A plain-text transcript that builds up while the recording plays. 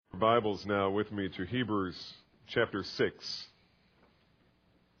Bibles now with me to Hebrews chapter 6.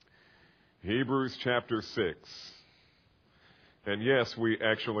 Hebrews chapter 6. And yes, we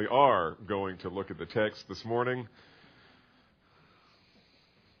actually are going to look at the text this morning.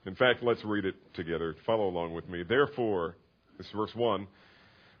 In fact, let's read it together. Follow along with me. Therefore, this is verse 1.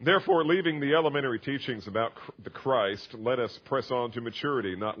 Therefore, leaving the elementary teachings about the Christ, let us press on to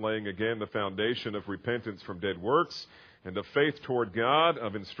maturity, not laying again the foundation of repentance from dead works, and of faith toward God,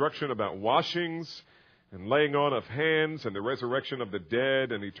 of instruction about washings, and laying on of hands, and the resurrection of the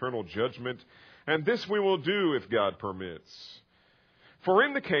dead, and eternal judgment. And this we will do if God permits. For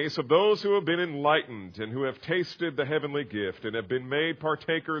in the case of those who have been enlightened, and who have tasted the heavenly gift, and have been made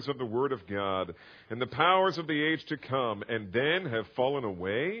partakers of the word of God, and the powers of the age to come, and then have fallen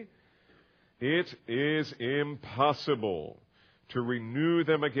away, it is impossible to renew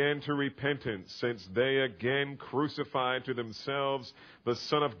them again to repentance, since they again crucified to themselves the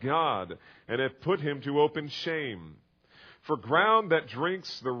Son of God, and have put him to open shame. For ground that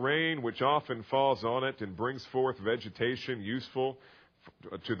drinks the rain which often falls on it, and brings forth vegetation useful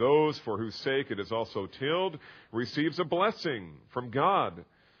to those for whose sake it is also tilled, receives a blessing from God.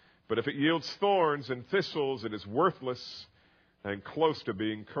 But if it yields thorns and thistles, it is worthless and close to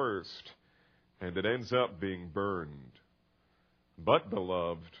being cursed, and it ends up being burned. But,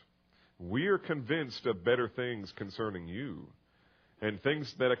 beloved, we are convinced of better things concerning you, and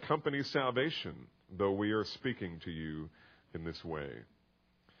things that accompany salvation, though we are speaking to you in this way.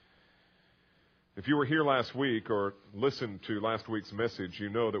 If you were here last week or listened to last week's message, you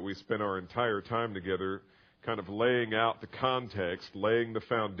know that we spent our entire time together kind of laying out the context, laying the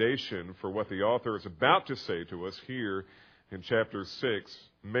foundation for what the author is about to say to us here in chapter 6,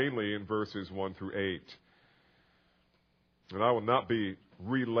 mainly in verses 1 through 8. And I will not be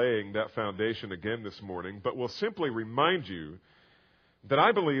relaying that foundation again this morning, but will simply remind you that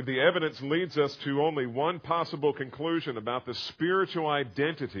I believe the evidence leads us to only one possible conclusion about the spiritual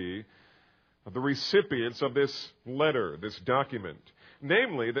identity of the recipients of this letter, this document.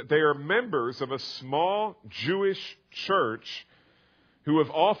 Namely, that they are members of a small Jewish church who have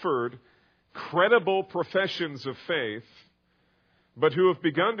offered credible professions of faith, but who have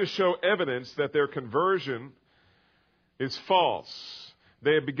begun to show evidence that their conversion is false.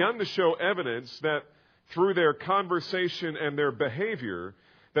 They have begun to show evidence that through their conversation and their behavior,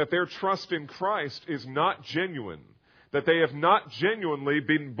 that their trust in Christ is not genuine, that they have not genuinely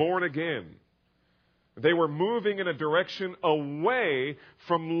been born again. They were moving in a direction away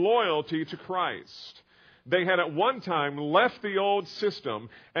from loyalty to Christ. They had at one time left the old system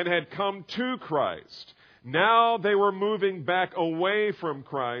and had come to Christ. Now they were moving back away from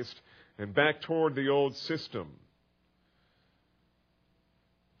Christ and back toward the old system.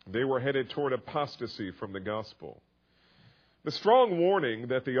 They were headed toward apostasy from the gospel. The strong warning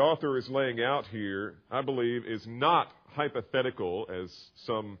that the author is laying out here, I believe, is not hypothetical, as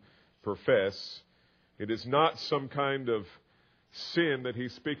some profess. It is not some kind of sin that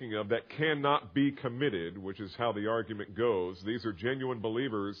he's speaking of that cannot be committed, which is how the argument goes. These are genuine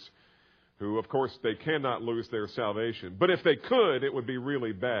believers who, of course, they cannot lose their salvation. But if they could, it would be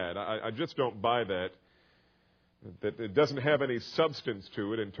really bad. I just don't buy that it doesn't have any substance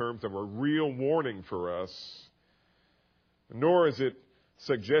to it in terms of a real warning for us. Nor is it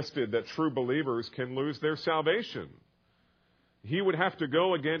suggested that true believers can lose their salvation. He would have to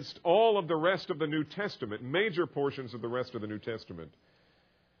go against all of the rest of the New Testament, major portions of the rest of the New Testament,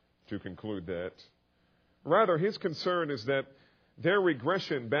 to conclude that. Rather, his concern is that their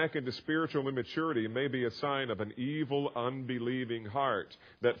regression back into spiritual immaturity may be a sign of an evil, unbelieving heart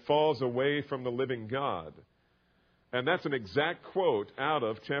that falls away from the living God. And that's an exact quote out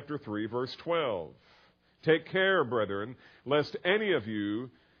of chapter 3, verse 12. Take care, brethren, lest any of you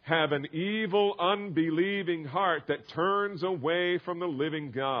have an evil, unbelieving heart that turns away from the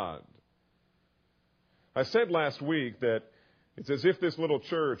living God. I said last week that it's as if this little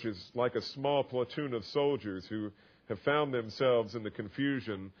church is like a small platoon of soldiers who have found themselves in the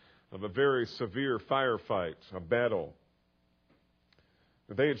confusion of a very severe firefight, a battle.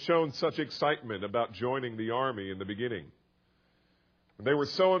 They had shown such excitement about joining the army in the beginning. They were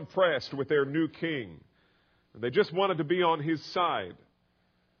so impressed with their new king. They just wanted to be on his side.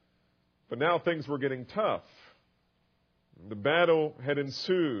 But now things were getting tough. The battle had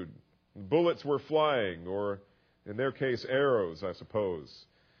ensued. Bullets were flying, or in their case, arrows, I suppose.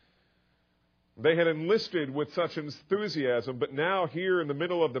 They had enlisted with such enthusiasm, but now here in the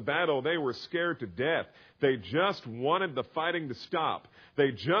middle of the battle, they were scared to death. They just wanted the fighting to stop.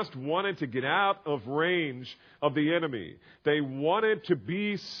 They just wanted to get out of range of the enemy. They wanted to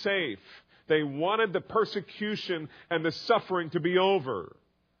be safe. They wanted the persecution and the suffering to be over.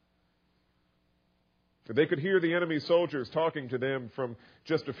 They could hear the enemy soldiers talking to them from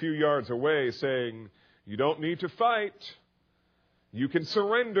just a few yards away, saying, "You don't need to fight. You can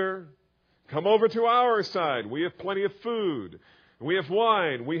surrender. Come over to our side. We have plenty of food. We have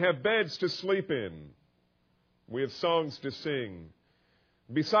wine. We have beds to sleep in. We have songs to sing.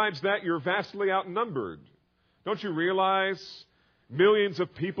 Besides that, you're vastly outnumbered. Don't you realize millions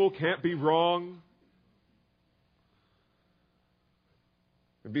of people can't be wrong?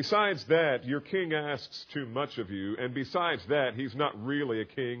 And besides that, your king asks too much of you. And besides that, he's not really a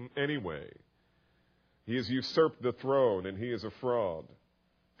king anyway. He has usurped the throne, and he is a fraud.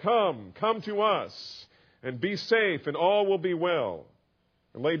 Come to us, and be safe, and all will be well.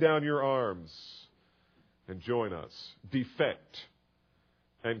 And lay down your arms, and join us. Defect,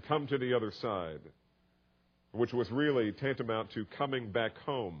 and come to the other side," which was really tantamount to coming back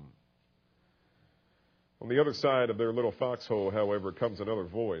home. On the other side of their little foxhole, however, comes another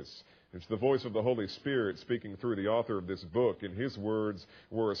voice. It's the voice of the Holy Spirit speaking through the author of this book, and his words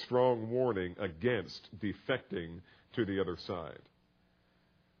were a strong warning against defecting to the other side.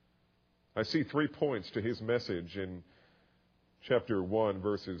 I see 3 points to his message in chapter 1,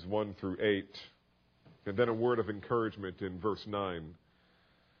 verses 1 through 8, and then a word of encouragement in verse 9.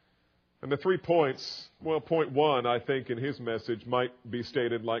 And the 3 points, well, point 1, I think, in his message might be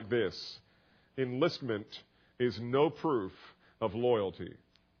stated like this: enlistment is no proof of loyalty.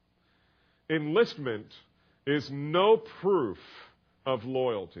 Enlistment is no proof of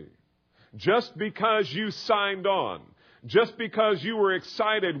loyalty. Just because you signed on, just because you were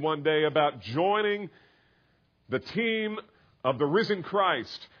excited one day about joining the team of the risen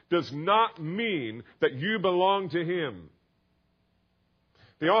Christ, does not mean that you belong to him.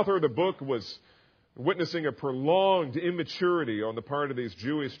 The author of the book was witnessing a prolonged immaturity on the part of these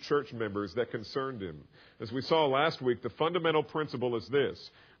Jewish church members that concerned him. As we saw last week, the fundamental principle is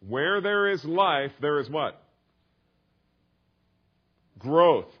this: where there is life, there is what?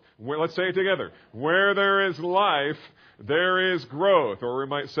 Growth. Let's say it together. Where there is life, there is growth. Or we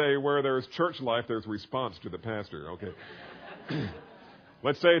might say, where there is church life, there's response to the pastor. Okay.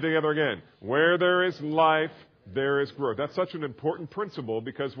 Let's say it together again. Where there is life, there is growth. That's such an important principle,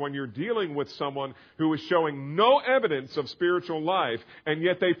 because when you're dealing with someone who is showing no evidence of spiritual life, and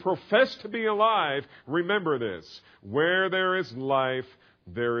yet they profess to be alive, remember this: where there is life,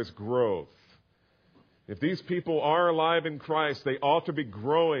 there is growth. If these people are alive in Christ, they ought to be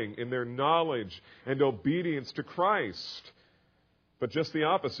growing in their knowledge and obedience to Christ. But just the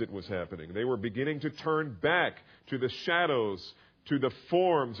opposite was happening. They were beginning to turn back to the shadows, to the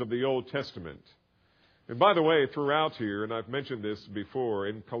forms of the Old Testament. And by the way, throughout here, and I've mentioned this before,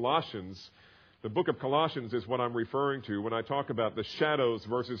 in Colossians, the book of Colossians is what I'm referring to when I talk about the shadows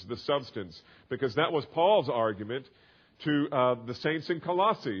versus the substance, because that was Paul's argument to the saints in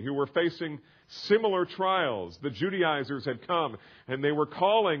Colossae who were facing similar trials. The Judaizers had come, and they were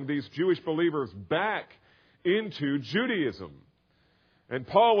calling these Jewish believers back into Judaism. And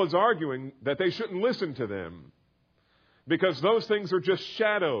Paul was arguing that they shouldn't listen to them, because those things are just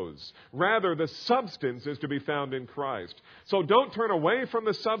shadows. Rather, the substance is to be found in Christ. So don't turn away from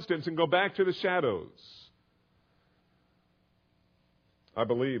the substance and go back to the shadows. I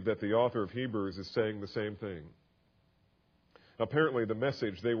believe that the author of Hebrews is saying the same thing. Apparently, the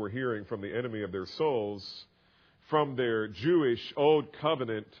message they were hearing from the enemy of their souls, from their Jewish Old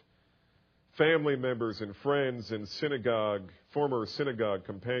Covenant family members and friends and former synagogue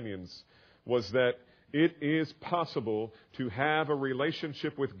companions, was that it is possible to have a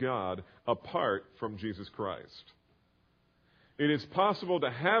relationship with God apart from Jesus Christ. It is possible to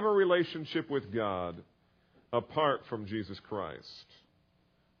have a relationship with God apart from Jesus Christ.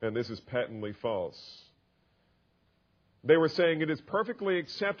 And this is patently false. They were saying it is perfectly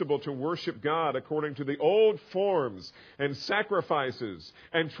acceptable to worship God according to the old forms and sacrifices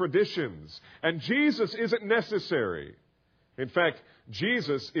and traditions. And Jesus isn't necessary. In fact,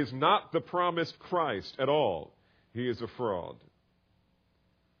 Jesus is not the promised Christ at all. He is a fraud.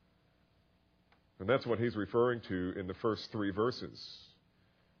 And that's what he's referring to in the first 3 verses.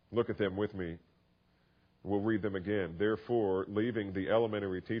 Look at them with me. We'll read them again. Therefore, leaving the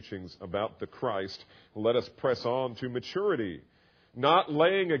elementary teachings about the Christ, let us press on to maturity, not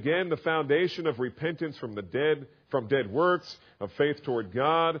laying again the foundation of repentance from dead works, of faith toward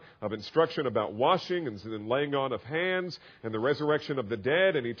God, of instruction about washing and laying on of hands, and the resurrection of the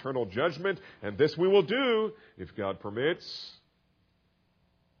dead and eternal judgment. And this we will do if God permits.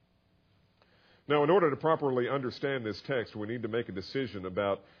 Now, in order to properly understand this text, we need to make a decision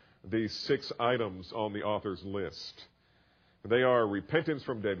about these 6 items on the author's list. They are repentance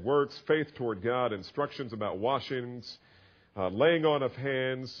from dead works, faith toward God, instructions about washings, laying on of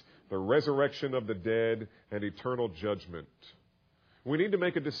hands, the resurrection of the dead, and eternal judgment. We need to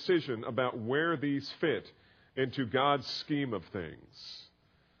make a decision about where these fit into God's scheme of things.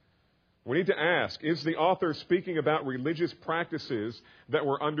 We need to ask, is the author speaking about religious practices that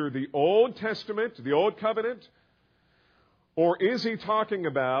were under the Old Testament, the Old Covenant? Or is he talking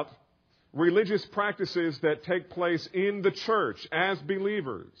about religious practices that take place in the church as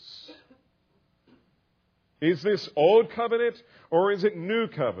believers? Is this Old Covenant or is it New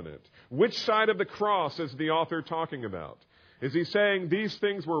Covenant? Which side of the cross is the author talking about? Is he saying these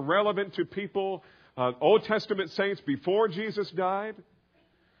things were relevant to people, Old Testament saints before Jesus died?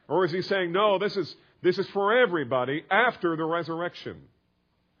 Or is he saying, no, this is for everybody after the resurrection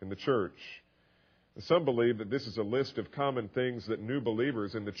in the church? And some believe that this is a list of common things that new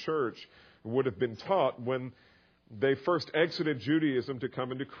believers in the church would have been taught when they first exited Judaism to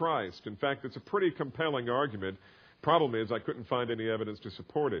come into Christ. In fact, it's a pretty compelling argument. Problem is, I couldn't find any evidence to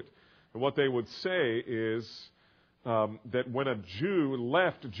support it. And what they would say is that when a Jew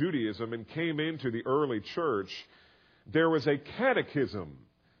left Judaism and came into the early church, there was a catechism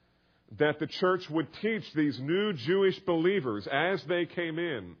that the church would teach these new Jewish believers as they came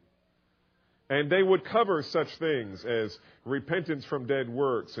in. And they would cover such things as repentance from dead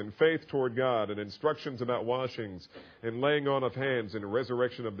works and faith toward God and instructions about washings and laying on of hands and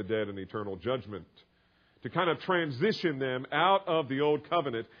resurrection of the dead and eternal judgment, to kind of transition them out of the Old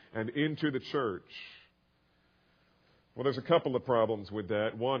Covenant and into the church. Well, there's a couple of problems with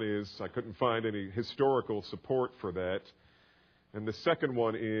that. One is I couldn't find any historical support for that. And the second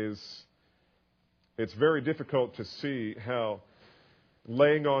one is it's very difficult to see how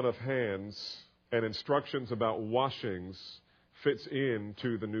laying on of hands and instructions about washings fits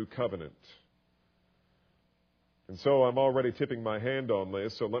into the new covenant. And so I'm already tipping my hand on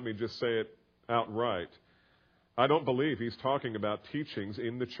this, so let me just say it outright. I don't believe he's talking about teachings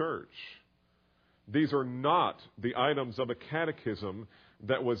in the church. These are not the items of a catechism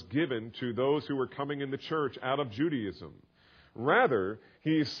that was given to those who were coming in the church out of Judaism. Rather,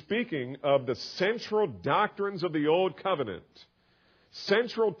 he is speaking of the central doctrines of the Old Covenant,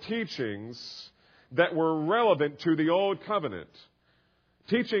 central teachings that were relevant to the Old Covenant,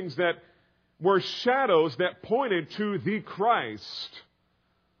 teachings that were shadows that pointed to the Christ,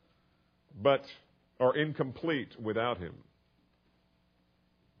 but are incomplete without him.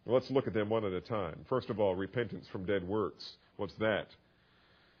 Well, let's look at them one at a time. First of all, repentance from dead works. What's that?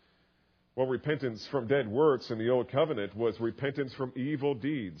 Well, repentance from dead works in the Old Covenant was repentance from evil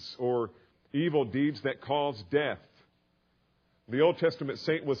deeds, or evil deeds that cause death. The Old Testament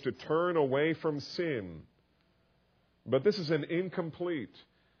saint was to turn away from sin. But this is an incomplete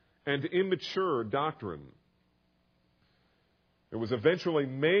and immature doctrine. It was eventually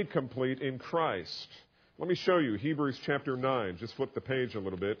made complete in Christ. Let me show you Hebrews chapter 9. Just flip the page a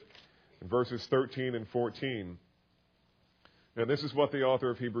little bit, in verses 13 and 14. And this is what the author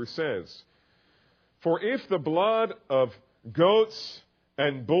of Hebrews says. For if the blood of goats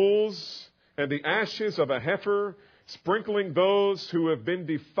and bulls and the ashes of a heifer, sprinkling those who have been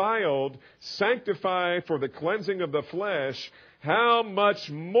defiled, sanctify for the cleansing of the flesh, how much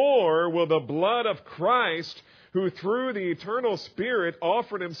more will the blood of Christ, who through the eternal Spirit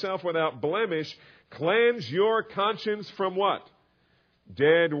offered himself without blemish, cleanse your conscience from what?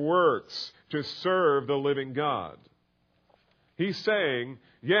 Dead works to serve the living God. He's saying,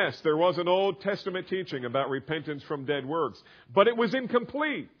 yes, there was an Old Testament teaching about repentance from dead works, but it was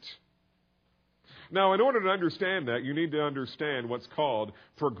incomplete. Now, in order to understand that, you need to understand what's called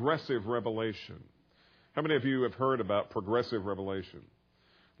progressive revelation. How many of you have heard about progressive revelation?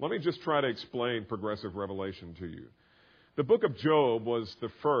 Let me just try to explain progressive revelation to you. The book of Job was the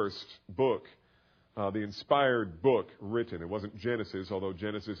first book, the inspired book written. It wasn't Genesis, although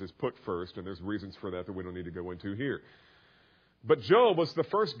Genesis is put first, and there's reasons for that we don't need to go into here. But Job was the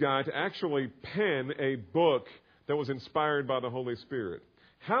first guy to actually pen a book that was inspired by the Holy Spirit.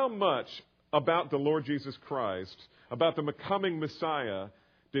 How much about the Lord Jesus Christ, about the coming Messiah,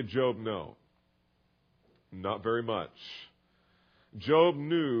 did Job know? Not very much. Job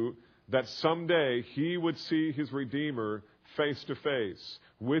knew that someday he would see his Redeemer face to face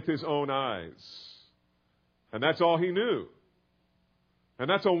with his own eyes. And that's all he knew. And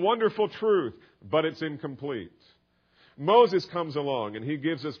that's a wonderful truth, but it's incomplete. Moses comes along and he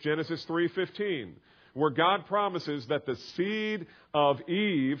gives us Genesis 3:15, where God promises that the seed of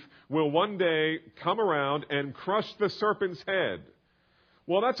Eve will one day come around and crush the serpent's head.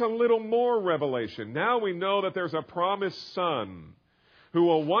 Well, that's a little more revelation. Now we know that there's a promised son who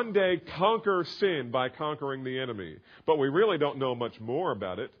will one day conquer sin by conquering the enemy. But we really don't know much more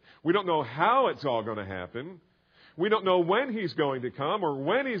about it. We don't know how it's all going to happen. We don't know when He's going to come or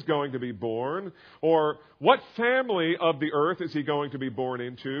when He's going to be born or what family of the earth is He going to be born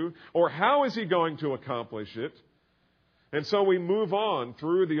into or how is He going to accomplish it. And so we move on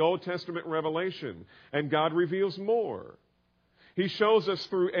through the Old Testament revelation, and God reveals more. He shows us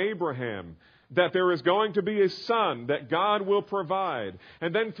through Abraham that there is going to be a son that God will provide.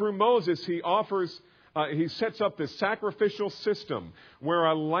 And then through Moses, he sets up this sacrificial system where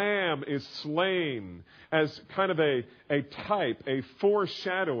a lamb is slain as kind of a type, a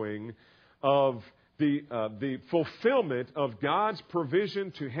foreshadowing of the fulfillment of God's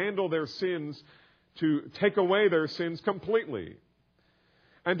provision to handle their sins, to take away their sins completely.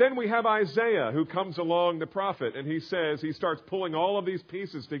 And then we have Isaiah who comes along, the prophet, and he starts pulling all of these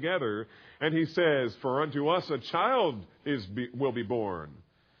pieces together, and he says, "For unto us a child will be born.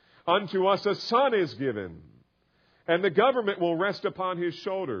 Unto us a son is given, and the government will rest upon his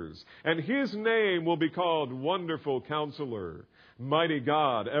shoulders, and his name will be called Wonderful Counselor, Mighty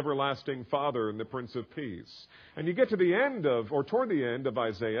God, Everlasting Father, and the Prince of Peace." And you get to the end toward the end of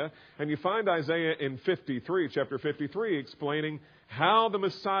Isaiah, and you find Isaiah in chapter 53, explaining how the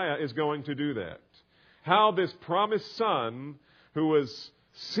Messiah is going to do that. How this promised son, who was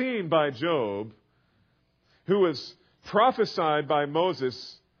seen by Job, who was prophesied by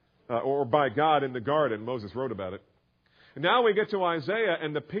Moses, or by God in the garden. Moses wrote about it. And now we get to Isaiah,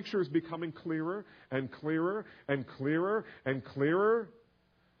 and the picture is becoming clearer and clearer and clearer and clearer.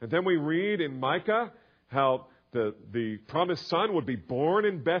 And then we read in Micah how the promised son would be born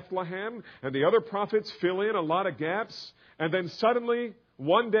in Bethlehem, and the other prophets fill in a lot of gaps. And then suddenly,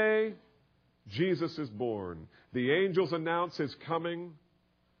 one day, Jesus is born. The angels announce His coming,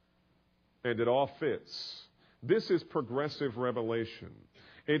 and it all fits. This is progressive revelation.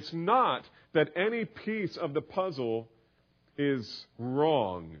 It's not that any piece of the puzzle is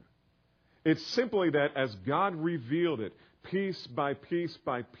wrong. It's simply that as God revealed it, piece by piece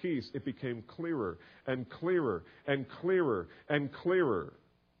by piece, it became clearer and clearer and clearer and clearer.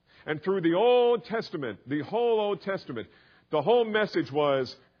 And through the Old Testament, the whole Old Testament, the whole message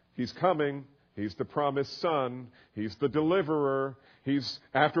was, He's coming. He's the promised son. He's the deliverer. He's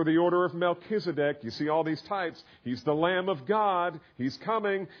after the order of Melchizedek. You see all these types. He's the Lamb of God. He's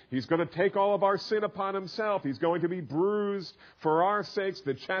coming. He's going to take all of our sin upon Himself. He's going to be bruised for our sakes.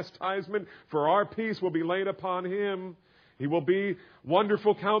 The chastisement for our peace will be laid upon Him. He will be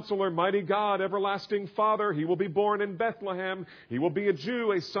Wonderful Counselor, Mighty God, Everlasting Father. He will be born in Bethlehem. He will be a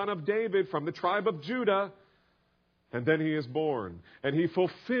Jew, a son of David from the tribe of Judah. And then He is born. And He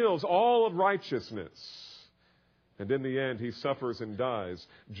fulfills all of righteousness. And in the end, He suffers and dies,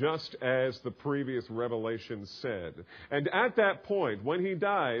 just as the previous revelation said. And at that point, when He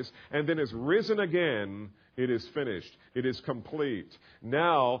dies and then is risen again, it is finished. It is complete.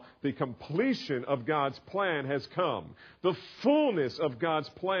 Now, the completion of God's plan has come. The fullness of God's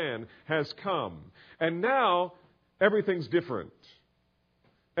plan has come. And now, everything's different.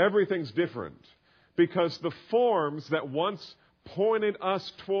 Everything's different. Because the forms that once pointed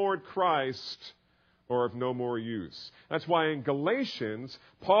us toward Christ are of no more use. That's why in Galatians,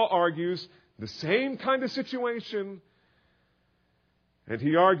 Paul argues the same kind of situation. And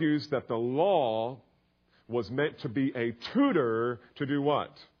he argues that the law was meant to be a tutor to do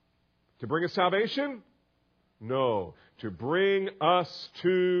what? To bring us salvation? No. To bring us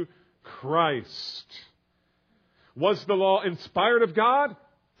to Christ. Was the law inspired of God?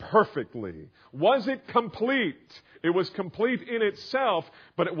 Perfectly. Was it complete? It was complete in itself,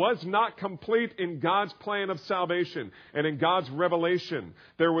 but it was not complete in God's plan of salvation and in God's revelation.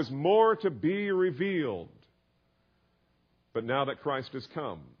 There was more to be revealed. But now that Christ has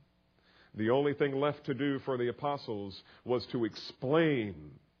come, the only thing left to do for the apostles was to explain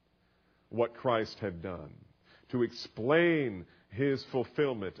what Christ had done, to explain His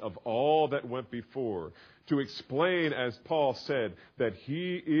fulfillment of all that went before, to explain, as Paul said, that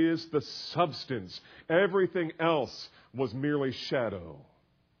He is the substance. Everything else was merely shadow.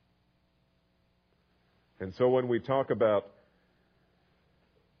 And so when we talk about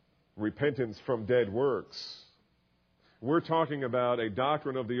repentance from dead works, we're talking about a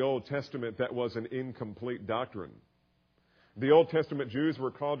doctrine of the Old Testament that was an incomplete doctrine. The Old Testament Jews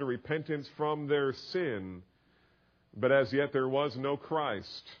were called to repentance from their sin, but as yet there was no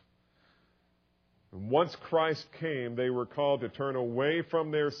Christ. Once Christ came, they were called to turn away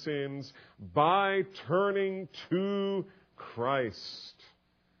from their sins by turning to Christ.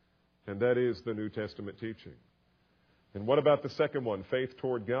 And that is the New Testament teaching. And what about the second one, faith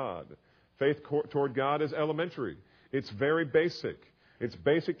toward God? Faith toward God is elementary. It's very basic. It's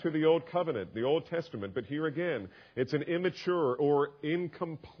basic to the Old Covenant, the Old Testament. But here again, it's an immature or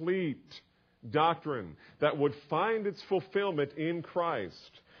incomplete doctrine that would find its fulfillment in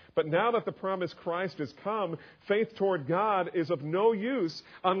Christ. But now that the promised Christ has come, faith toward God is of no use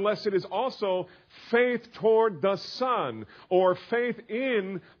unless it is also faith toward the Son, or faith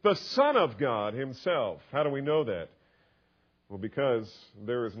in the Son of God Himself. How do we know that? Well, because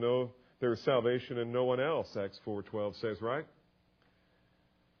there is salvation in no one else, Acts 4:12 says, right?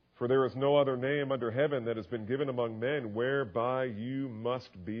 For there is no other name under heaven that has been given among men whereby you must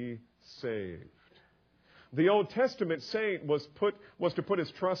be saved. The Old Testament saint was to put his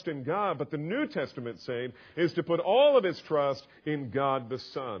trust in God, but the New Testament saint is to put all of his trust in God the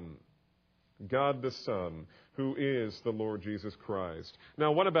Son. God the Son, who is the Lord Jesus Christ.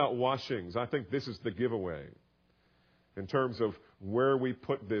 Now, what about washings? I think this is the giveaway in terms of where we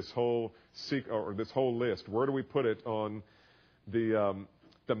put this whole list. Where do we put it on the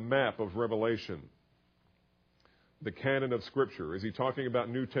map of Revelation? The canon of Scripture. Is he talking about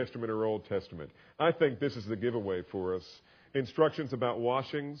New Testament or Old Testament? I think this is the giveaway for us. Instructions about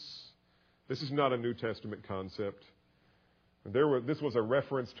washings. This is not a New Testament concept. This was a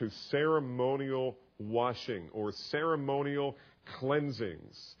reference to ceremonial washing or ceremonial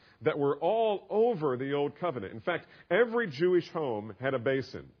cleansings that were all over the Old Covenant. In fact, every Jewish home had a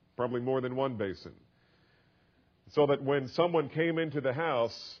basin, probably more than one basin, so that when someone came into the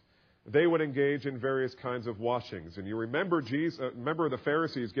house, they would engage in various kinds of washings. And you remember the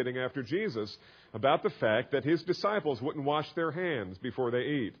Pharisees getting after Jesus about the fact that his disciples wouldn't wash their hands before they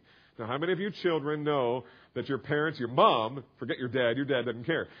eat. Now, how many of you children know that your parents, your mom, forget your dad doesn't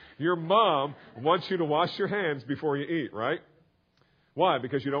care. Your mom wants you to wash your hands before you eat, right? Why?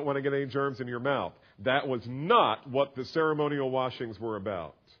 Because you don't want to get any germs in your mouth. That was not what the ceremonial washings were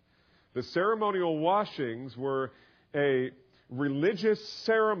about. The ceremonial washings were a religious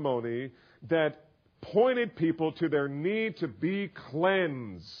ceremony that pointed people to their need to be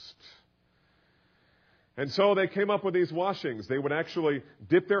cleansed. And so they came up with these washings. They would actually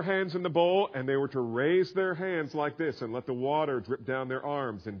dip their hands in the bowl, and they were to raise their hands like this and let the water drip down their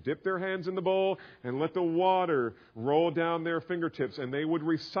arms, and dip their hands in the bowl and let the water roll down their fingertips, and they would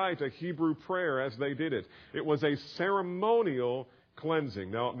recite a Hebrew prayer as they did it. It was a ceremonial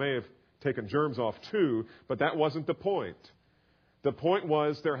cleansing. Now, it may have taken germs off too, but that wasn't the point. The point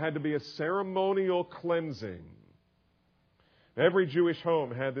was there had to be a ceremonial cleansing. Every Jewish home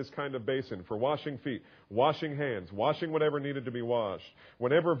had this kind of basin for washing feet, washing hands, washing whatever needed to be washed.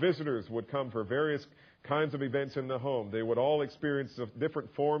 Whenever visitors would come for various kinds of events in the home, they would all experience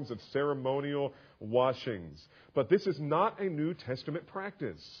different forms of ceremonial washings. But this is not a New Testament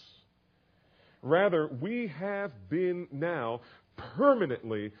practice. Rather, we have been now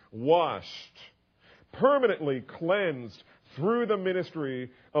permanently washed, permanently cleansed through the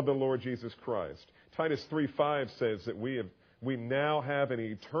ministry of the Lord Jesus Christ. Titus 3:5 says that we now have an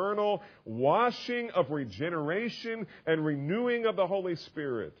eternal washing of regeneration and renewing of the Holy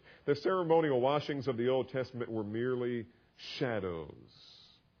Spirit. The ceremonial washings of the Old Testament were merely shadows.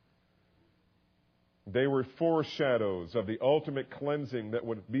 They were foreshadows of the ultimate cleansing that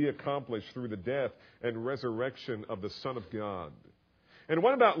would be accomplished through the death and resurrection of the Son of God. And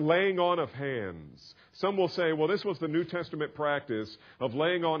what about laying on of hands? Some will say, well, this was the New Testament practice of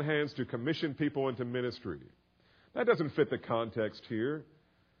laying on hands to commission people into ministry. That doesn't fit the context here.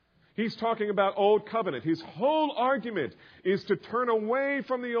 He's talking about Old Covenant. His whole argument is to turn away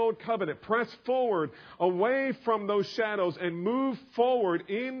from the Old Covenant, press forward, away from those shadows, and move forward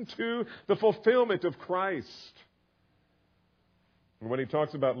into the fulfillment of Christ. And when he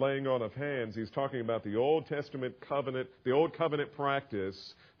talks about laying on of hands, he's talking about the Old Testament covenant, the Old Covenant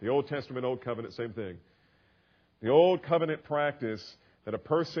practice, the Old Testament, Old Covenant, same thing. The Old Covenant practice that a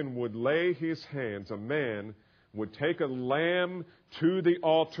person would lay his hands, a man would take a lamb to the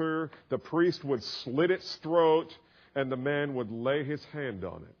altar, the priest would slit its throat, and the man would lay his hand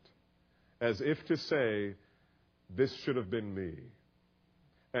on it, as if to say, this should have been me.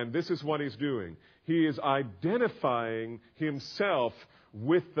 And this is what he's doing. He is identifying himself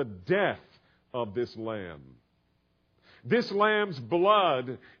with the death of this lamb. This lamb's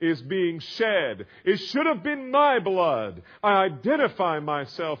blood is being shed. It should have been my blood. I identify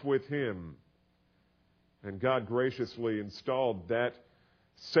myself with him. And God graciously installed that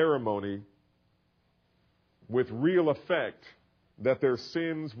ceremony with real effect, that their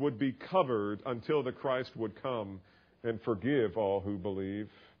sins would be covered until the Christ would come and forgive all who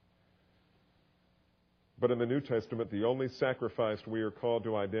believe. But in the New Testament, the only sacrifice we are called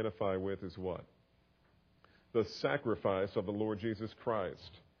to identify with is what? The sacrifice of the Lord Jesus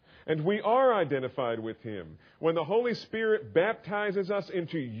Christ. And we are identified with him. When the Holy Spirit baptizes us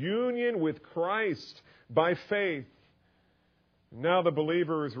into union with Christ by faith, Now the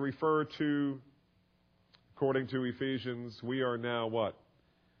believer is referred to, according to Ephesians, we are now what?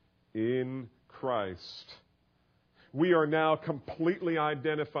 In Christ. We are now completely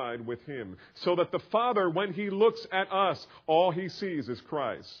identified with Him, so that the Father, when He looks at us, all He sees is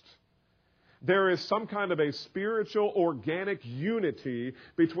Christ. There is some kind of a spiritual, organic unity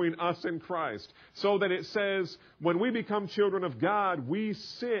between us and Christ, so that it says, when we become children of God, we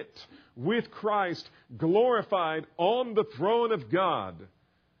sit with Christ, glorified on the throne of God,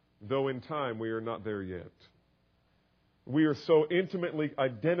 though in time we are not there yet. We are so intimately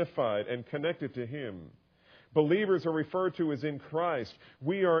identified and connected to Him. Believers are referred to as in Christ.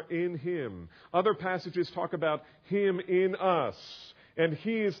 We are in Him. Other passages talk about Him in us, and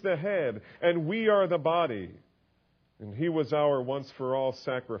He is the head, and we are the body. And He was our once-for-all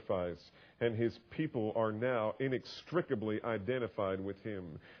sacrifice, and His people are now inextricably identified with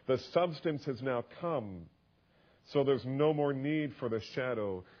Him. The substance has now come, so there's no more need for the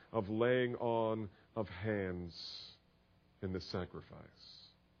shadow of laying on of hands in the sacrifice.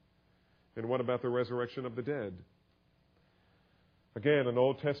 And what about the resurrection of the dead? Again, an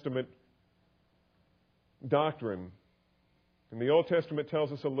Old Testament doctrine. And the Old Testament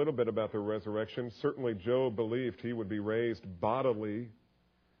tells us a little bit about the resurrection. Certainly Job believed he would be raised bodily,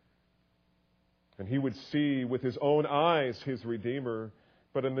 and he would see with his own eyes his Redeemer.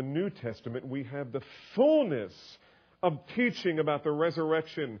 But in the New Testament, we have the fullness of teaching about the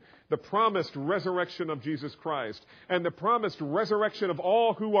resurrection, the promised resurrection of Jesus Christ, and the promised resurrection of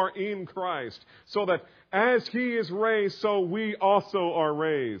all who are in Christ, so that as He is raised, so we also are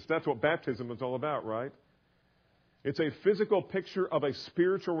raised. That's what baptism is all about, right? It's a physical picture of a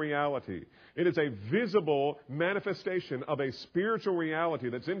spiritual reality. It is a visible manifestation of a spiritual reality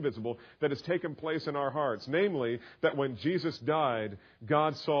that's invisible, that has taken place in our hearts. Namely, that when Jesus died,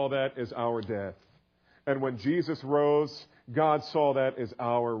 God saw that as our death. And when Jesus rose, God saw that as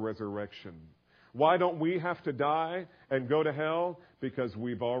our resurrection. Why don't we have to die and go to hell? Because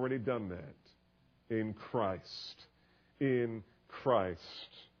we've already done that in Christ. In Christ.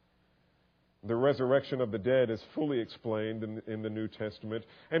 The resurrection of the dead is fully explained in the New Testament.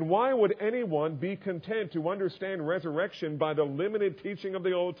 And why would anyone be content to understand resurrection by the limited teaching of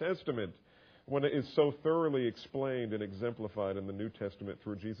the Old Testament, when it is so thoroughly explained and exemplified in the New Testament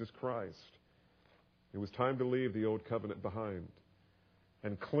through Jesus Christ? It was time to leave the old covenant behind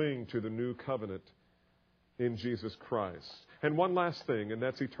and cling to the new covenant in Jesus Christ. And one last thing, and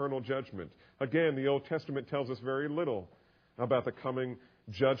that's eternal judgment. Again, the Old Testament tells us very little about the coming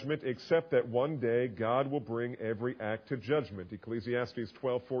judgment, except that one day God will bring every act to judgment. Ecclesiastes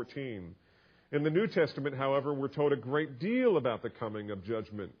 12:14. In the New Testament, however, we're told a great deal about the coming of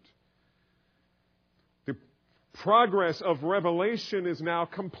judgment. The progress of revelation is now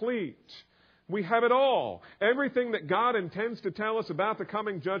complete. We have it all. Everything that God intends to tell us about the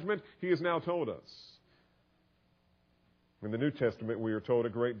coming judgment, He has now told us. In the New Testament, we are told a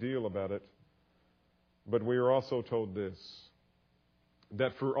great deal about it. But we are also told this,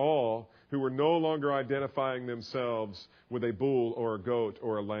 that for all who are no longer identifying themselves with a bull or a goat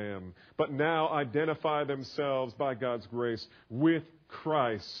or a lamb, but now identify themselves by God's grace with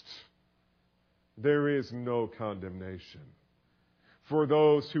Christ, there is no condemnation for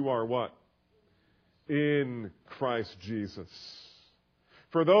those who are what? In Christ Jesus.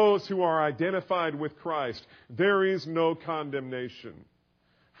 For those who are identified with Christ, there is no condemnation.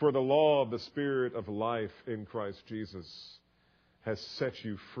 For the law of the Spirit of life in Christ Jesus has set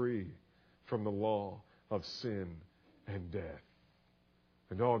you free from the law of sin and death.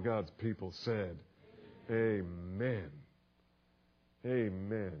 And all God's people said, Amen.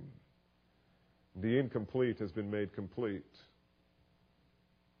 Amen. The incomplete has been made complete.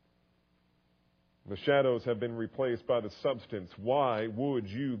 The shadows have been replaced by the substance. Why would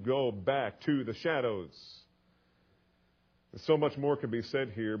you go back to the shadows? So much more can be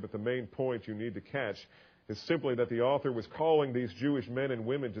said here, but the main point you need to catch is simply that the author was calling these Jewish men and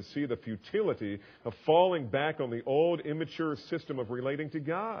women to see the futility of falling back on the old, immature system of relating to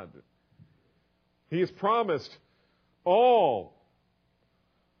God. He has promised all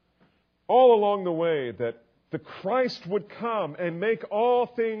along the way that the Christ would come and make all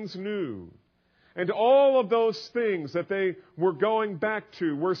things new. And all of those things that they were going back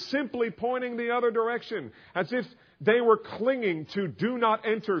to were simply pointing the other direction, as if they were clinging to do not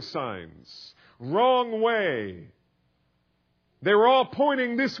enter signs. Wrong way. They were all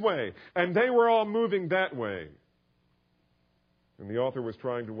pointing this way, and they were all moving that way. And the author was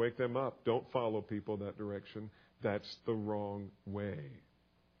trying to wake them up. Don't follow people that direction. That's the wrong way.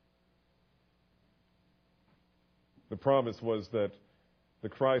 The promise was that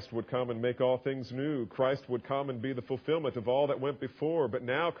that Christ would come and make all things new. Christ would come and be the fulfillment of all that went before. But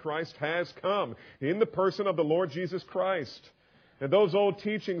now Christ has come in the person of the Lord Jesus Christ. And those old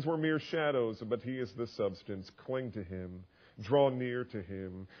teachings were mere shadows, but He is the substance. Cling to Him. Draw near to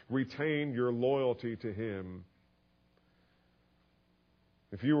Him. Retain your loyalty to Him.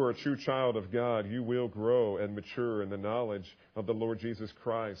 If you are a true child of God, you will grow and mature in the knowledge of the Lord Jesus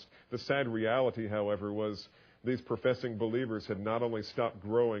Christ. The sad reality, however, was these professing believers had not only stopped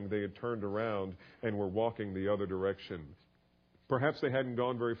growing, they had turned around and were walking the other direction. Perhaps they hadn't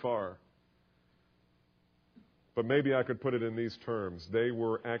gone very far. But maybe I could put it in these terms. They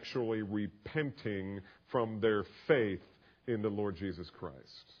were actually repenting from their faith in the Lord Jesus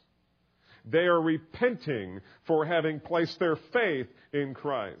Christ. They are repenting for having placed their faith in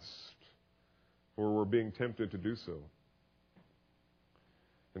Christ, or were being tempted to do so.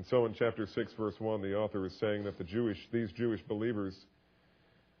 And so in chapter 6, verse 1, the author is saying that these Jewish believers,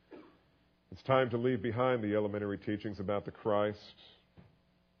 it's time to leave behind the elementary teachings about the Christ.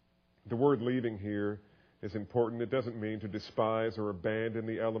 The word leaving here is important. It doesn't mean to despise or abandon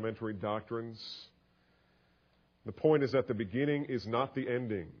the elementary doctrines. The point is that the beginning is not the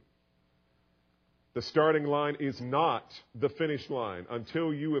ending. The starting line is not the finish line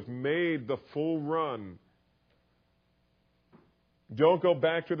until you have made the full run. Don't go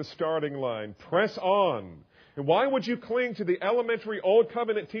back to the starting line. Press on. And why would you cling to the elementary Old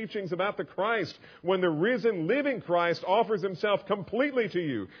Covenant teachings about the Christ when the risen, living Christ offers Himself completely to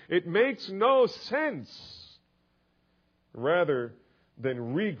you? It makes no sense. Rather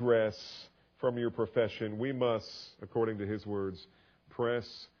than regress from your profession, we must, according to His words,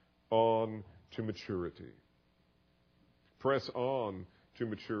 press on to maturity. Press on to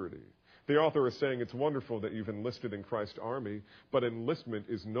maturity. The author is saying it's wonderful that you've enlisted in Christ's army, but enlistment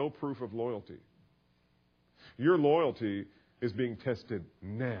is no proof of loyalty. Your loyalty is being tested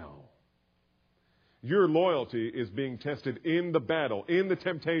now. Your loyalty is being tested in the battle, in the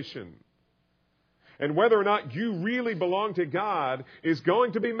temptation. And whether or not you really belong to God is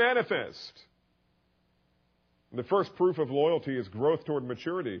going to be manifest. The first proof of loyalty is growth toward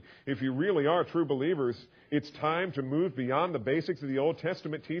maturity. If you really are true believers, it's time to move beyond the basics of the Old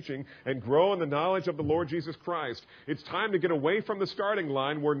Testament teaching and grow in the knowledge of the Lord Jesus Christ. It's time to get away from the starting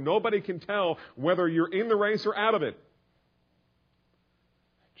line where nobody can tell whether you're in the race or out of it.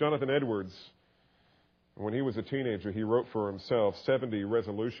 Jonathan Edwards, when he was a teenager, he wrote for himself 70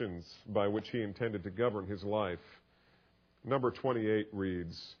 resolutions by which he intended to govern his life. Number 28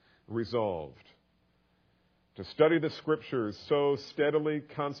 reads, resolved to study the Scriptures so steadily,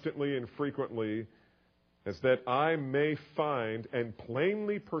 constantly, and frequently as that I may find and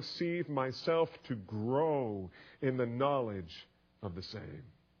plainly perceive myself to grow in the knowledge of the same.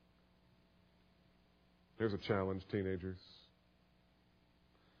 There's a challenge, teenagers.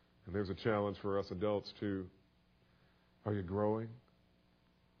 And there's a challenge for us adults, too. Are you growing?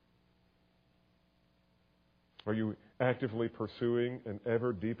 Are you actively pursuing an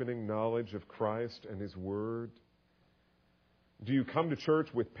ever-deepening knowledge of Christ and His Word? Do you come to church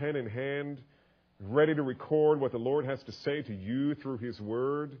with pen in hand, ready to record what the Lord has to say to you through His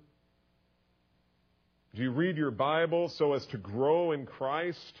Word? Do you read your Bible so as to grow in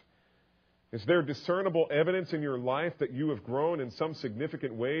Christ? Is there discernible evidence in your life that you have grown in some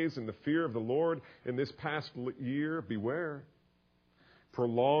significant ways in the fear of the Lord in this past year? Beware.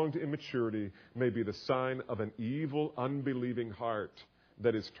 Prolonged immaturity may be the sign of an evil, unbelieving heart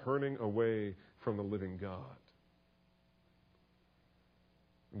that is turning away from the living God.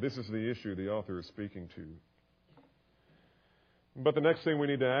 This is the issue the author is speaking to. But the next thing we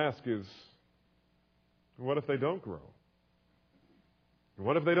need to ask is, what if they don't grow?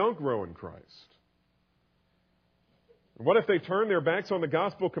 What if they don't grow in Christ? What if they turn their backs on the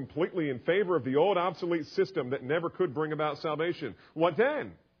gospel completely in favor of the old obsolete system that never could bring about salvation? What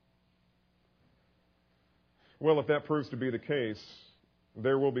then? Well, if that proves to be the case,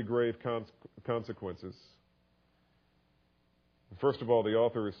 there will be grave consequences. First of all, the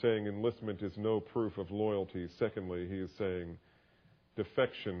author is saying enlistment is no proof of loyalty. Secondly, he is saying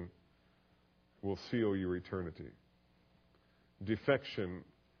defection will seal your eternity. Defection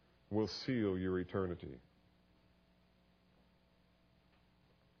will seal your eternity.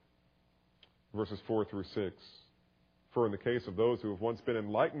 Verses 4 through 6. For in the case of those who have once been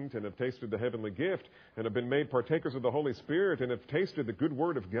enlightened and have tasted the heavenly gift and have been made partakers of the Holy Spirit and have tasted the good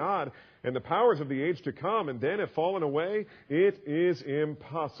word of God and the powers of the age to come and then have fallen away, it is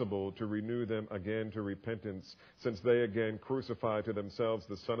impossible to renew them again to repentance, since they again crucify to themselves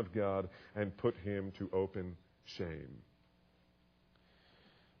the Son of God and put Him to open shame.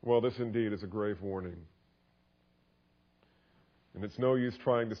 Well, this indeed is a grave warning. And it's no use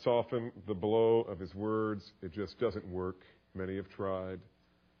trying to soften the blow of his words. It just doesn't work. Many have tried.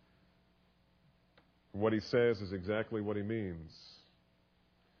 What he says is exactly what he means.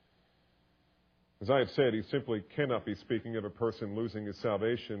 As I have said, he simply cannot be speaking of a person losing his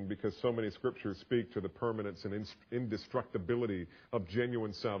salvation, because so many scriptures speak to the permanence and indestructibility of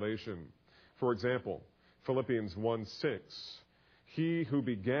genuine salvation. For example, Philippians 1:6, he who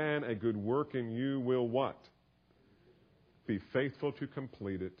began a good work in you will what? Be faithful to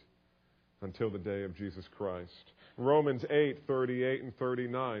complete it until the day of Jesus Christ. Romans 8:38 and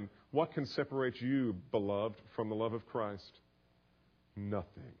 39, what can separate you, beloved, from the love of Christ?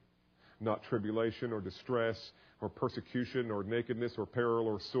 Nothing. Not tribulation or distress or persecution or nakedness or peril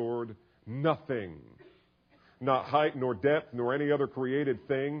or sword. Nothing. Not height nor depth nor any other created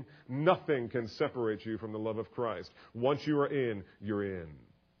thing. Nothing can separate you from the love of Christ. Once you are in, you're in.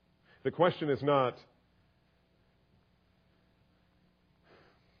 The question is not,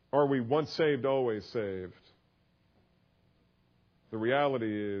 are we once saved, always saved? The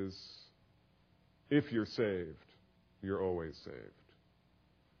reality is, if you're saved, you're always saved.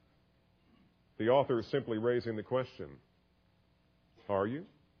 The author is simply raising the question, are you?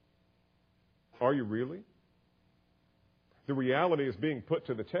 Are you really? The reality is being put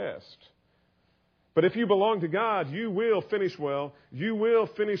to the test. But if you belong to God, you will finish well. You will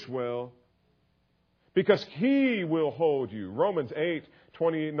finish well because He will hold you. Romans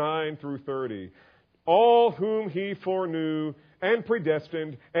 8:29 through 30. All whom He foreknew and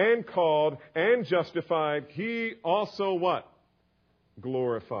predestined and called and justified, He also what?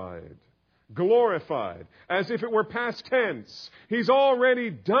 Glorified. Glorified. As if it were past tense. He's already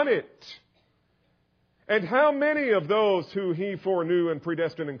done it. And how many of those who He foreknew and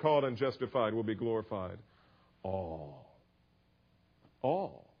predestined and called and justified will be glorified? All.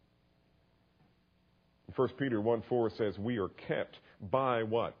 All. 1 Peter 1:4 says, we are kept by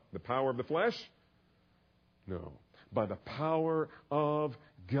what? The power of the flesh? No. By the power of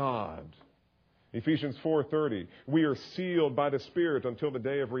God. Ephesians 4:30, we are sealed by the Spirit until the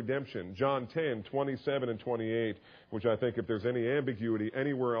day of redemption. John 10:27 and 28, which I think if there's any ambiguity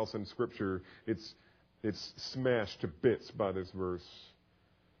anywhere else in Scripture, it's smashed to bits by this verse.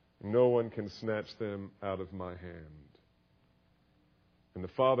 No one can snatch them out of my hand. And the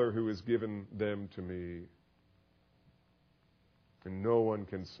Father who has given them to me, and no one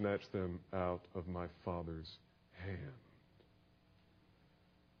can snatch them out of my Father's hand.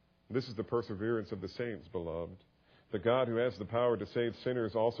 This is the perseverance of the saints, beloved. The God who has the power to save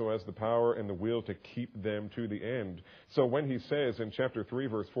sinners also has the power and the will to keep them to the end. So when he says in chapter 3,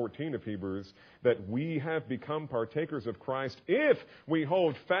 verse 14 of Hebrews, that we have become partakers of Christ if we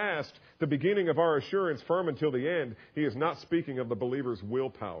hold fast the beginning of our assurance firm until the end, he is not speaking of the believer's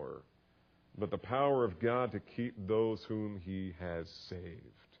willpower, but the power of God to keep those whom he has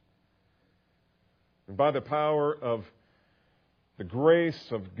saved. And by the power of the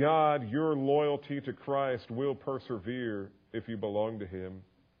grace of God, your loyalty to Christ will persevere if you belong to Him.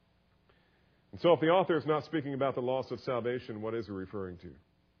 And so if the author is not speaking about the loss of salvation, what is he referring to?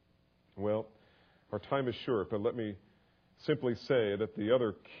 Well, our time is short, but let me simply say that the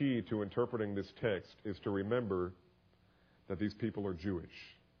other key to interpreting this text is to remember that these people are Jewish.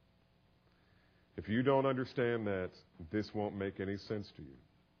 If you don't understand that, this won't make any sense to you.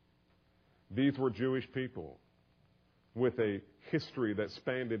 These were Jewish people with a history that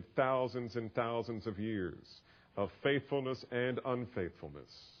spanned thousands and thousands of years of faithfulness and unfaithfulness,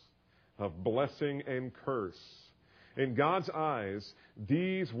 of blessing and curse. In God's eyes,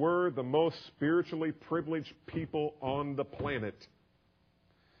 these were the most spiritually privileged people on the planet.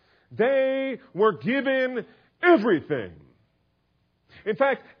 They were given everything. In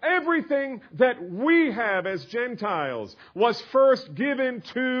fact, everything that we have as Gentiles was first given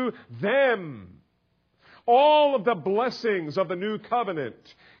to them. All of the blessings of the new covenant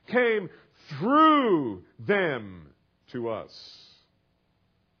came through them to us.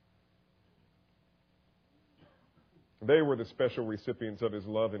 They were the special recipients of His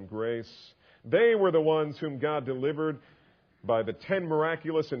love and grace. They were the ones whom God delivered by the 10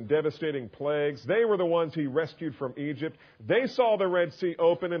 miraculous and devastating plagues. They were the ones He rescued from Egypt. They saw the Red Sea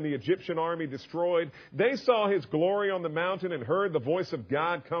open and the Egyptian army destroyed. They saw His glory on the mountain and heard the voice of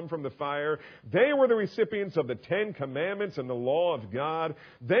God come from the fire. They were the recipients of the 10 commandments and the law of God.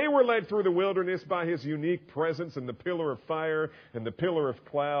 They were led through the wilderness by His unique presence in the pillar of fire and the pillar of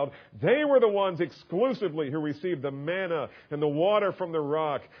cloud. They were the ones exclusively who received the manna and the water from the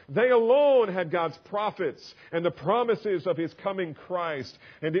rock. They alone had God's prophets and the promises of His coming Christ,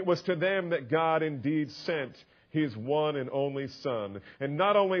 and it was to them that God indeed sent His one and only Son. And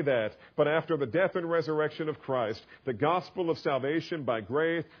not only that, but after the death and resurrection of Christ, the gospel of salvation by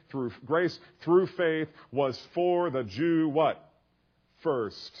grace through faith was for the Jew what?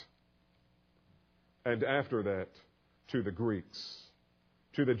 First. And after that, to the Greeks,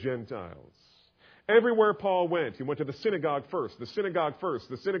 to the Gentiles. Everywhere Paul went, he went to the synagogue first, the synagogue first,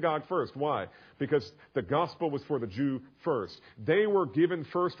 the synagogue first. Why? Because the gospel was for the Jew first. They were given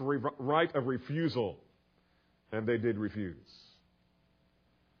first right of refusal, and they did refuse.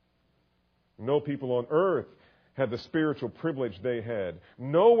 No people on earth had the spiritual privilege they had.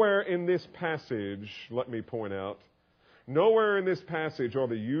 Nowhere in this passage, let me point out, nowhere in this passage are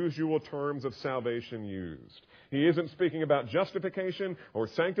the usual terms of salvation used. He isn't speaking about justification or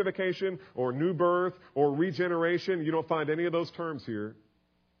sanctification or new birth or regeneration. You don't find any of those terms here.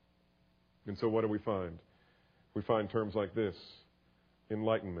 And so what do we find? We find terms like this: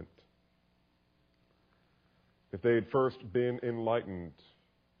 enlightenment. If they had first been enlightened,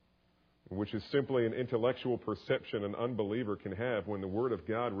 which is simply an intellectual perception an unbeliever can have when the Word of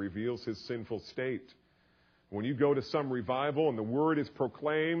God reveals his sinful state. When you go to some revival and the Word is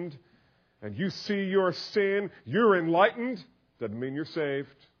proclaimed and you see your sin, you're enlightened, doesn't mean you're saved.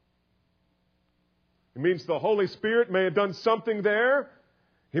 It means the Holy Spirit may have done something there.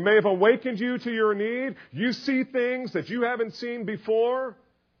 He may have awakened you to your need. You see things that you haven't seen before.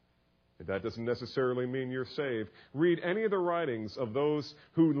 But that doesn't necessarily mean you're saved. Read any of the writings of those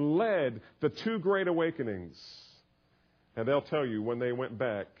who led the two great awakenings, and they'll tell you when they went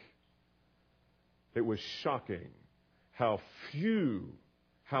back, it was shocking how few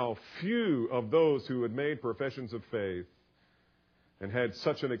of those who had made professions of faith and had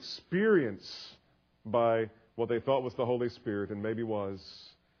such an experience by what they thought was the Holy Spirit, and maybe was,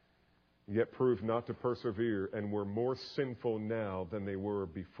 yet proved not to persevere and were more sinful now than they were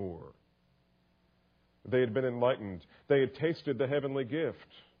before. They had been enlightened. They had tasted the heavenly gift.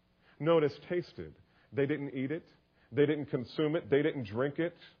 Notice, tasted. They didn't eat it. They didn't consume it. They didn't drink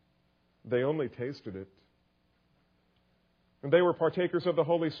it. They only tasted it. And they were partakers of the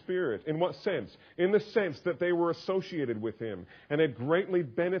Holy Spirit. In what sense? In the sense that they were associated with Him and had greatly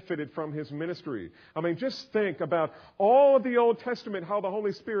benefited from His ministry. I mean, just think about all of the Old Testament, how the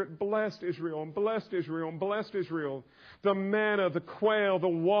Holy Spirit blessed Israel and blessed Israel and blessed Israel. The manna, the quail, the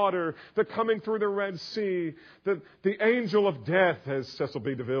water, the coming through the Red Sea, the angel of death, as Cecil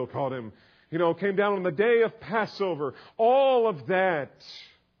B. DeVille called him, came down on the day of Passover. All of that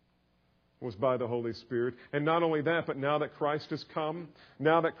was by the Holy Spirit. And not only that, but now that Christ has come,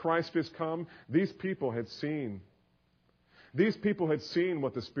 these people had seen. These people had seen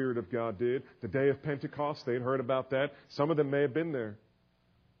what the Spirit of God did. The day of Pentecost, they had heard about that. Some of them may have been there.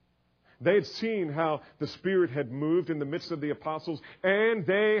 They had seen how the Spirit had moved in the midst of the apostles, and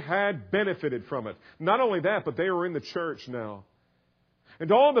they had benefited from it. Not only that, but they were in the church now.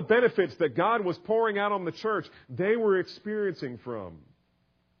 And all the benefits that God was pouring out on the church, they were experiencing from.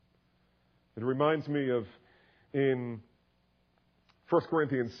 It reminds me of in 1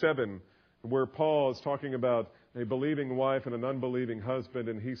 Corinthians 7, where Paul is talking about a believing wife and an unbelieving husband,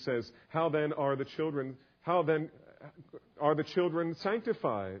 and he says, how then are the children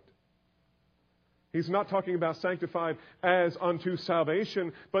sanctified? He's not talking about sanctified as unto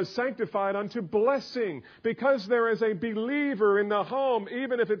salvation, but sanctified unto blessing. Because there is a believer in the home,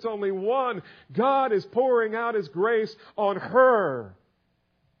 even if it's only one, God is pouring out His grace on her.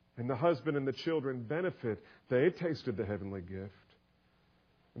 And the husband and the children benefit. They had tasted the heavenly gift.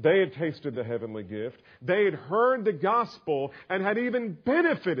 They had tasted the heavenly gift. They had heard the gospel and had even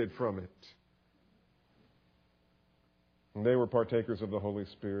benefited from it. And they were partakers of the Holy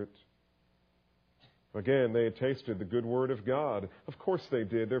Spirit. Again, they had tasted the good Word of God. Of course they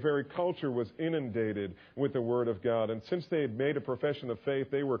did. Their very culture was inundated with the Word of God. And since they had made a profession of faith,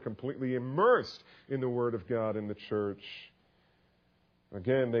 they were completely immersed in the Word of God in the church.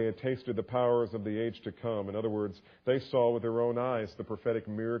 Again, they had tasted the powers of the age to come. In other words, they saw with their own eyes the prophetic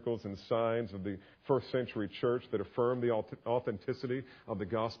miracles and signs of the first century church that affirmed the authenticity of the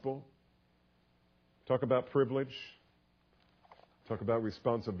gospel. Talk about privilege. Talk about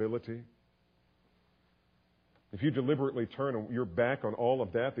responsibility. If you deliberately turn your back on all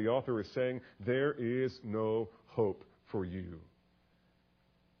of that, the author is saying, there is no hope for you.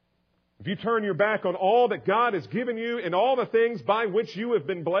 If you turn your back on all that God has given you and all the things by which you have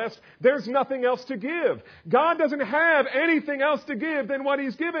been blessed, there's nothing else to give. God doesn't have anything else to give than what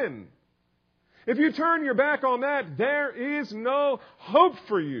He's given. If you turn your back on that, there is no hope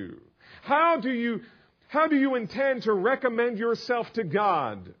for you. How do you intend to recommend yourself to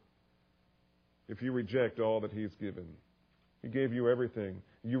God if you reject all that He's given? He gave you everything.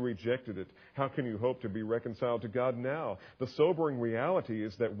 You rejected it. How can you hope to be reconciled to God now? The sobering reality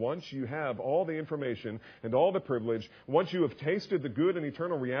is that once you have all the information and all the privilege, once you have tasted the good and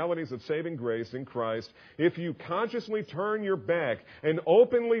eternal realities of saving grace in Christ, if you consciously turn your back and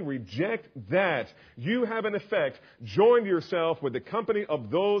openly reject that, you have in effect joined yourself with the company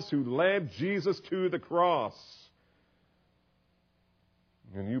of those who led Jesus to the cross.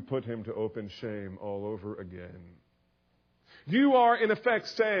 And you put him to open shame all over again. You are, in effect,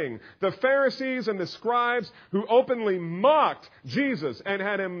 saying the Pharisees and the scribes who openly mocked Jesus and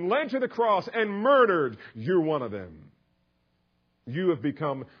had him led to the cross and murdered, you're one of them. You have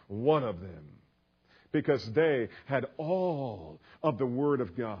become one of them because they had all of the Word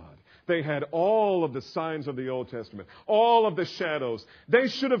of God. They had all of the signs of the Old Testament, all of the shadows. They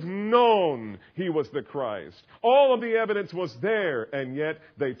should have known he was the Christ. All of the evidence was there, and yet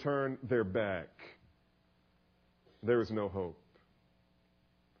they turned their back. There is no hope.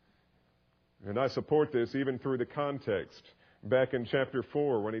 And I support this even through the context back in chapter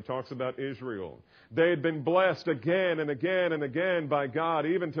 4 when he talks about Israel. They had been blessed again and again and again by God,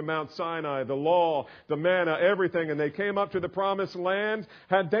 even to Mount Sinai, the law, the manna, everything. And they came up to the promised land.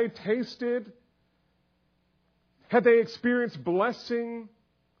 Had they tasted? Had they experienced blessing?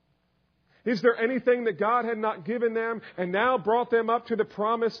 Is there anything that God had not given them and now brought them up to the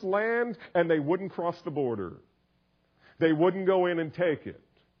promised land and they wouldn't cross the border? They wouldn't go in and take it.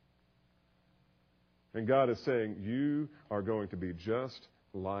 And God is saying, you are going to be just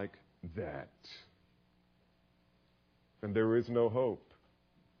like that. And there is no hope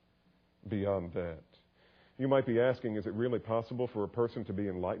beyond that. You might be asking, is it really possible for a person to be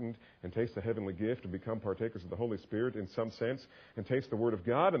enlightened and taste the heavenly gift, to become partakers of the Holy Spirit in some sense, and taste the Word of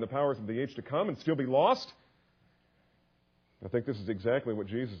God and the powers of the age to come and still be lost? I think this is exactly what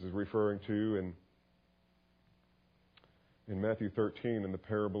Jesus is referring to in Matthew 13 in the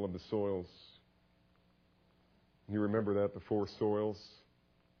parable of the soils. You remember that, the 4 soils?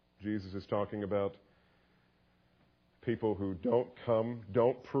 Jesus is talking about people who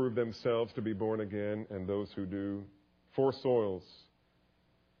don't prove themselves to be born again, and those who do. 4 soils.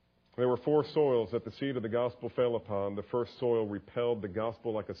 There were 4 soils that the seed of the gospel fell upon. The first soil repelled the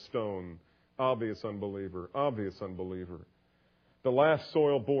gospel like a stone. Obvious unbeliever. The last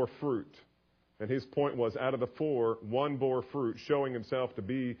soil bore fruit. And his point was, out of the 4, 1 bore fruit, showing himself to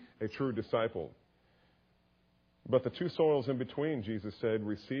be a true disciple. But the 2 soils in between, Jesus said,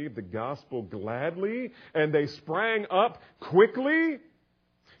 received the gospel gladly, and they sprang up quickly.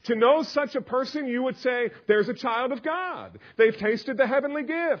 To know such a person, you would say, there's a child of God. They've tasted the heavenly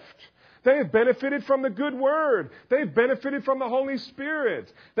gift. They have benefited from the good word. They've benefited from the Holy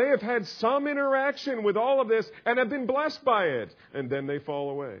Spirit. They have had some interaction with all of this and have been blessed by it. And then they fall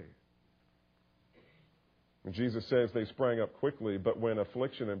away. And Jesus says they sprang up quickly, but when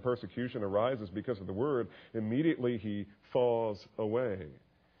affliction and persecution arises because of the word, immediately he falls away.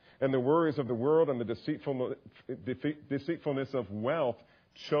 And the worries of the world and the deceitfulness of wealth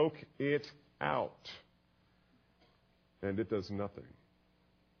choke it out. And it does nothing.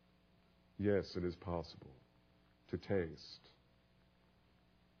 Yes, it is possible to taste,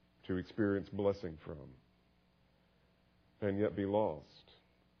 to experience blessing from, and yet be lost.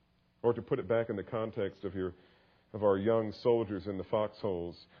 Or to put it back in the context of our young soldiers in the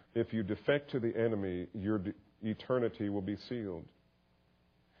foxholes, if you defect to the enemy, your eternity will be sealed.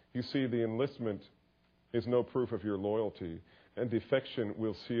 You see, the enlistment is no proof of your loyalty, and defection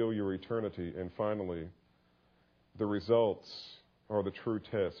will seal your eternity. And finally, the results are the true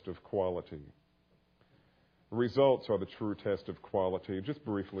test of quality. Results are the true test of quality. Just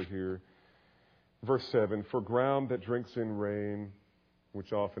briefly here, verse 7, for ground that drinks in rain,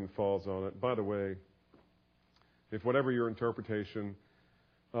 which often falls on it. By the way, if whatever your interpretation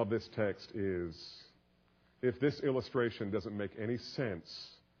of this text is, if this illustration doesn't make any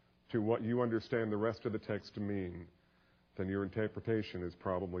sense to what you understand the rest of the text to mean, then your interpretation is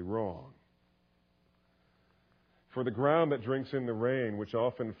probably wrong. For the ground that drinks in the rain, which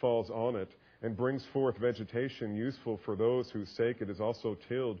often falls on it, and brings forth vegetation useful for those whose sake it is also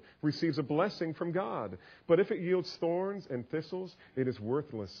tilled, receives a blessing from God. But if it yields thorns and thistles, it is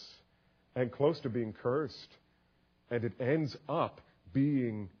worthless and close to being cursed, and it ends up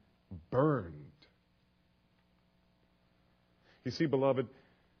being burned. You see, beloved,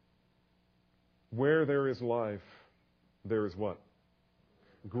 where there is life, there is what?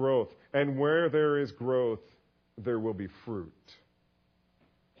 Growth. And where there is growth, there will be fruit.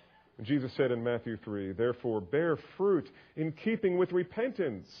 Jesus said in Matthew 3, "Therefore bear fruit in keeping with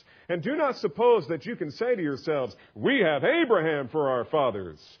repentance. And do not suppose that you can say to yourselves, 'We have Abraham for our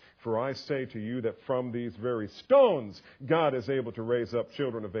fathers.' For I say to you that from these very stones God is able to raise up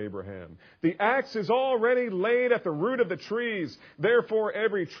children of Abraham. The axe is already laid at the root of the trees. Therefore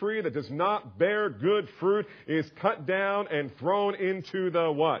every tree that does not bear good fruit is cut down and thrown into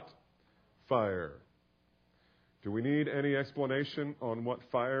the" what? Fire. Do we need any explanation on what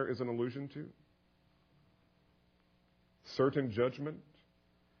fire is an allusion to? Certain judgment.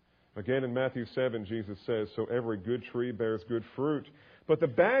 Again, in Matthew 7, Jesus says, "So every good tree bears good fruit, but the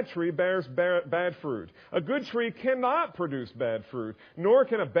bad tree bears bad fruit. A good tree cannot produce bad fruit, nor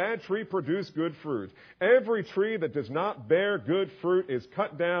can a bad tree produce good fruit. Every tree that does not bear good fruit is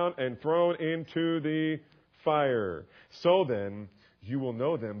cut down and thrown into the fire. So then, you will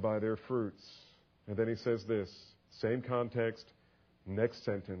know them by their fruits." And then he says this, same context, next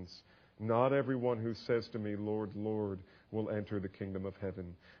sentence, "Not everyone who says to me, 'Lord, Lord,' will enter the kingdom of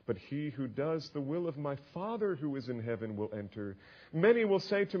heaven, but he who does the will of my Father who is in heaven will enter. Many will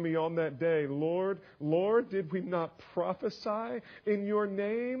say to me on that day, 'Lord, Lord, did we not prophesy in your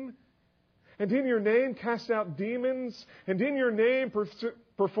name? And in your name cast out demons? And in your name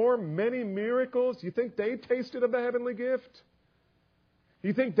perform many miracles?'" You think they tasted of the heavenly gift?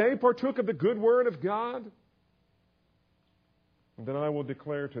 You think they partook of the good word of God? "Then I will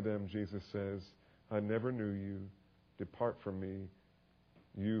declare to them," Jesus says, "I never knew you. Depart from me,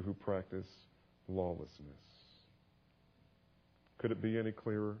 you who practice lawlessness." Could it be any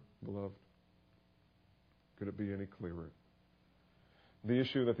clearer, beloved? Could it be any clearer? The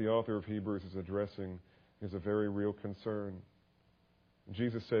issue that the author of Hebrews is addressing is a very real concern.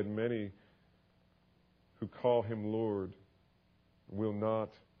 Jesus said, "Many who call him Lord will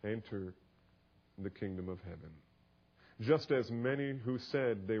not enter the kingdom of heaven." Just as many who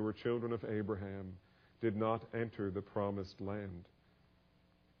said they were children of Abraham did not enter the promised land,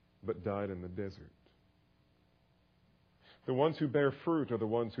 but died in the desert. The ones who bear fruit are the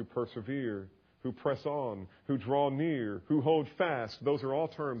ones who persevere, who press on, who draw near, who hold fast. Those are all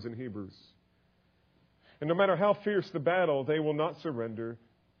terms in Hebrews. And no matter how fierce the battle, they will not surrender.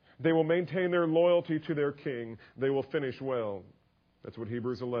 They will maintain their loyalty to their king. They will finish well. That's what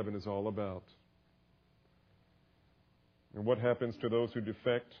Hebrews 11 is all about. And what happens to those who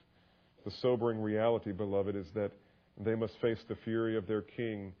defect? The sobering reality, beloved, is that they must face the fury of their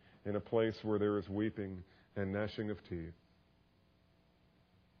king in a place where there is weeping and gnashing of teeth.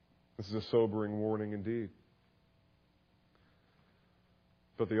 This is a sobering warning indeed.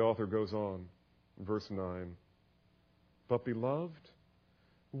 But the author goes on, verse 9. "But beloved,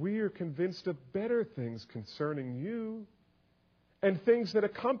 we are convinced of better things concerning you, and things that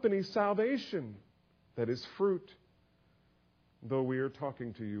accompany salvation, that is fruit, though we are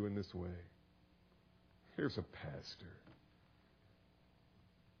talking to you in this way." Here's a pastor.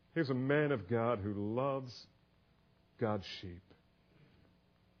 Here's a man of God who loves God's sheep.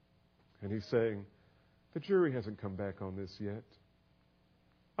 And he's saying, the jury hasn't come back on this yet.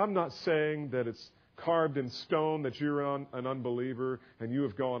 I'm not saying that it's carved in stone that you're an unbeliever and you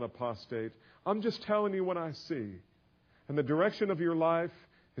have gone apostate. I'm just telling you what I see. And the direction of your life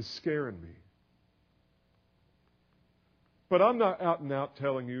is scaring me. But I'm not out and out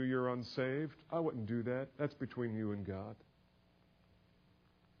telling you you're unsaved. I wouldn't do that. That's between you and God.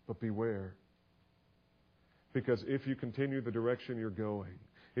 But beware. Because if you continue the direction you're going,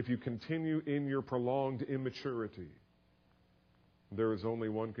 if you continue in your prolonged immaturity, there is only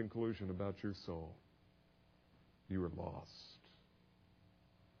one conclusion about your soul. You are lost.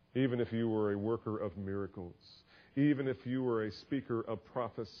 Even if you were a worker of miracles, even if you were a speaker of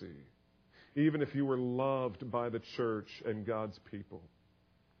prophecy, even if you were loved by the church and God's people,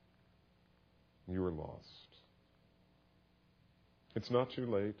 you are lost. It's not too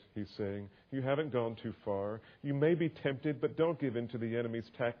late, he's saying. You haven't gone too far. You may be tempted, but don't give in to the enemy's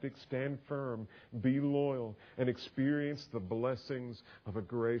tactics. Stand firm, be loyal, and experience the blessings of a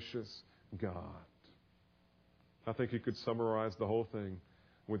gracious God. I think you could summarize the whole thing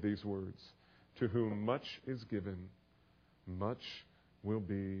with these words. To whom much is given, much will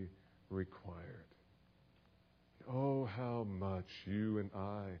be required. Oh, how much you and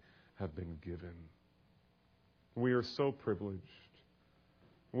I have been given. We are so privileged.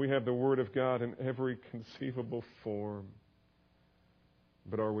 We have the Word of God in every conceivable form.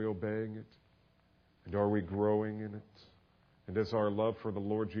 But are we obeying it? And are we growing in it? And is our love for the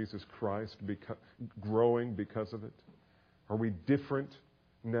Lord Jesus Christ growing because of it? Are we different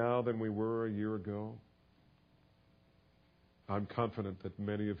now than we were a year ago? I'm confident that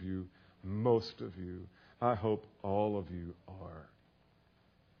many of you, most of you, I hope all of you are.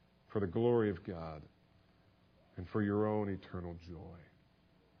 for the glory of God and for your own eternal joy.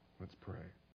 Let's pray.